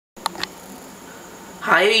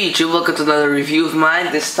Hi YouTube, welcome to another review of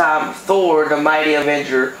mine. This time, Thor, the Mighty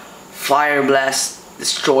Avenger, Fireblast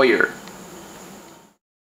Destroyer.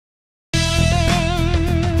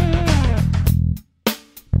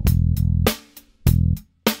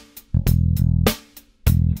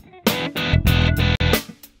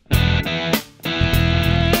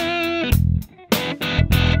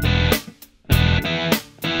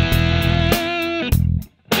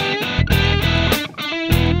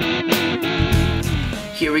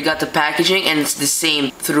 Here we got the packaging, and it's the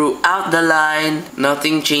same throughout the line.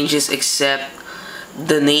 Nothing changes except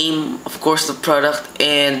the name, of course, the product,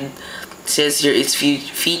 and it says here its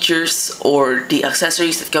features or the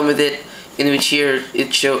accessories that come with it. In which here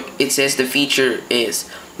it says the feature is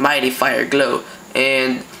Mighty Fire Glow,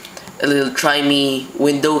 and a little try me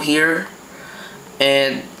window here,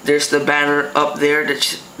 and there's the banner up there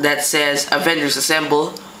that says Avengers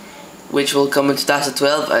Assemble, which will come in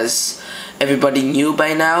 2012, as everybody knew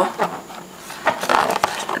by now.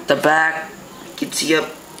 At the back, you can see up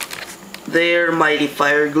there, Mighty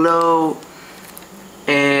Fire Glow,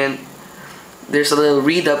 and there's a little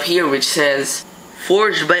read up here which says,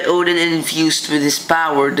 forged by Odin and infused with his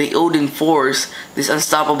power, the Odin Force, this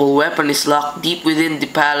unstoppable weapon is locked deep within the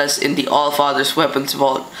palace in the All-Father's weapons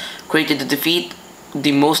vault, created to defeat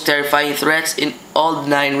the most terrifying threats in all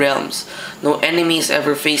 9 realms. No enemy has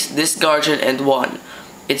ever faced this guardian and won.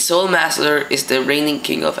 Its sole master is the reigning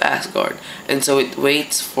king of Asgard, and so it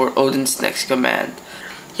waits for Odin's next command.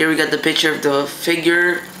 Here we got the picture of the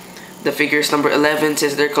figure. The figure is number 11,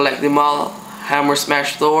 says there collect them all. Hammer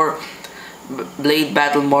Smash Thor, Blade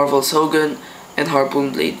Battle Marvel's Hogan, and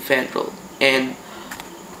Harpoon Blade Fandral. And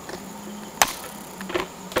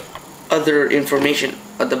other information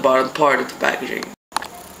at the bottom part of the packaging.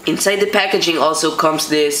 Inside the packaging also comes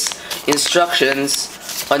this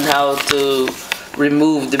instructions on how to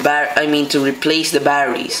remove the to replace the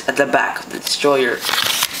batteries at the back of the destroyer.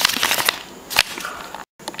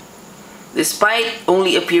 Despite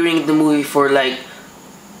only appearing in the movie for like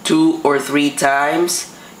 2 or 3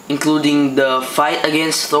 times, including the fight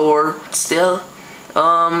against Thor, still,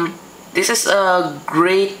 this is a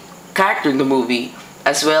great character in the movie,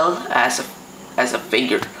 as well as a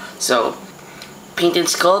figure. So, paint and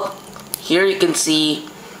sculpt. Here you can see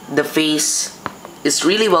the face is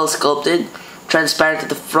really well sculpted, transparent at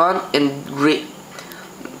the front, and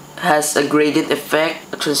has a gradient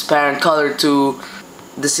effect, a transparent color to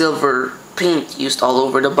the silver paint used all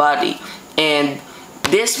over the body. And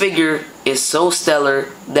this figure is so stellar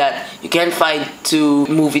that you can't find 2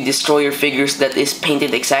 movie destroyer figures that is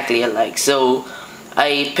painted exactly alike. So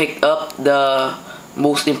I picked up the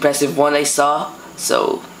most impressive one I saw.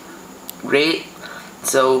 So great.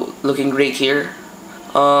 So looking great here.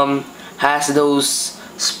 Has those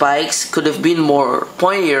spikes, could have been more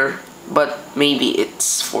pointier, but maybe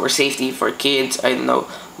it's for safety for kids, I don't know.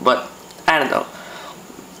 But I don't know,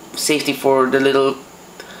 safety for the little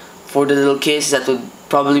kids that would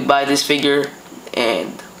probably buy this figure.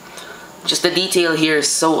 And just the detail here is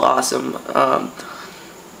so awesome.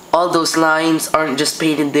 All those lines aren't just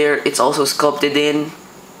painted there, it's also sculpted in.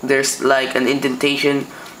 There's like an indentation,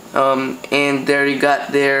 and there you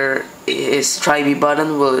got there is try me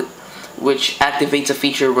button, which activates a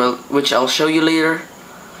feature which I'll show you later.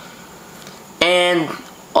 And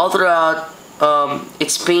all throughout,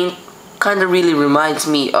 its paint kind of really reminds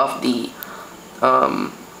me of the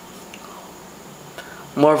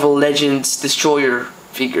Marvel Legends Destroyer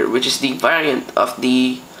figure, which is the variant of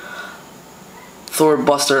the Thor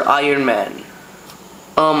Buster Iron Man.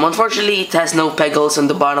 Unfortunately, it has no pegals on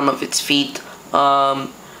the bottom of its feet.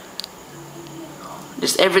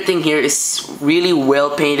 Just everything here is really well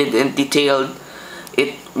painted and detailed.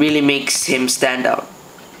 It really makes him stand out.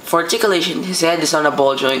 For articulation, his head is on a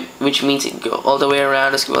ball joint, which means it can go all the way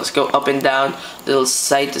around as well as go up and down, little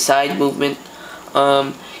side to side movement.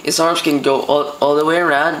 His arms can go all the way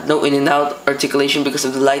around, no in and out articulation because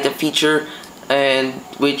of the light up feature, and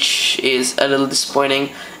which is a little disappointing,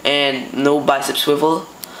 and no bicep swivel.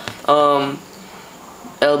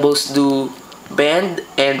 Elbows do bend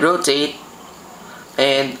and rotate,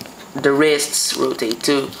 and the wrists rotate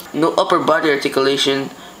too. No upper body articulation,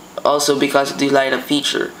 also because of the light up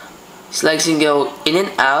feature. His legs can go in and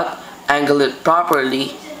out, angle it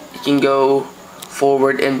properly. It can go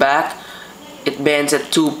forward and back. It bends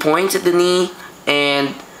at 2 points at the knee,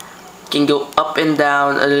 and can go up and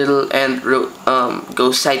down a little, and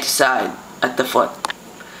go side to side at the foot.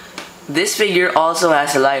 This figure also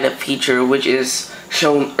has a light up feature, which is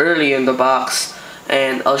shown early in the box,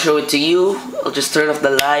 and I'll show it to you. I'll just turn off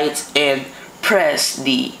the lights and press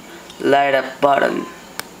the light up button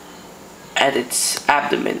at its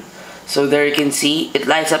abdomen. So there you can see it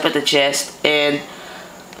lights up at the chest, and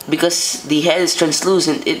because the head is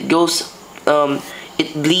translucent, it goes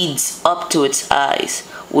it bleeds up to its eyes,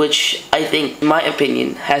 which I think, in my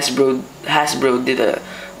opinion, Hasbro did a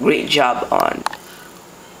great job on.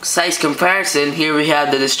 Size comparison, here we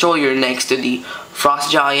have the Destroyer next to the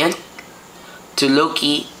Frost Giant, to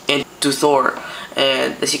Loki, and to Thor.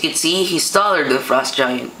 And as you can see, he's taller than the Frost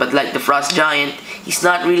Giant, but like the Frost Giant, he's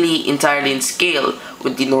not really entirely in scale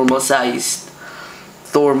with the normal sized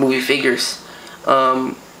Thor movie figures.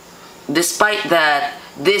 Despite that,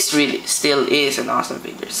 this really still is an awesome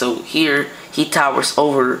figure. So here, he towers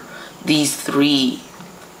over these three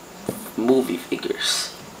movie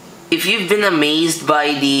figures. If you've been amazed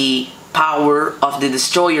by the power of the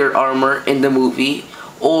Destroyer armor in the movie,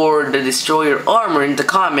 or the Destroyer armor in the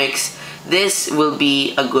comics, this will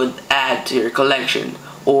be a good add to your collection,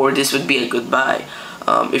 or this would be a good buy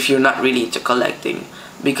if you're not really into collecting.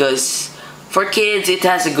 Because for kids, it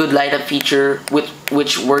has a good light up feature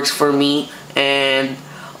which works for me, and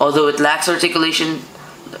although it lacks articulation,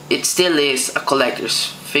 it still is a collector's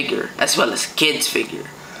figure as well as kids figure.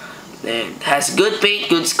 And has good paint,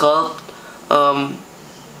 good sculpt.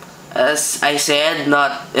 As I said,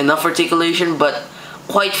 not enough articulation, but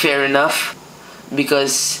quite fair enough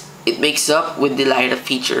because it makes up with the light up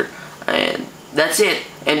feature. And that's it.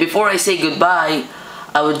 And before I say goodbye,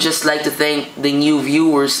 I would just like to thank the new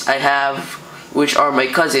viewers I have, which are my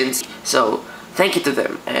cousins. So thank you to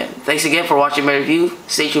them, and thanks again for watching my review.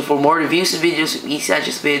 Stay tuned for more reviews and videos with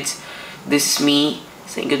ESanchezVids. This is me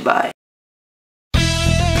saying goodbye.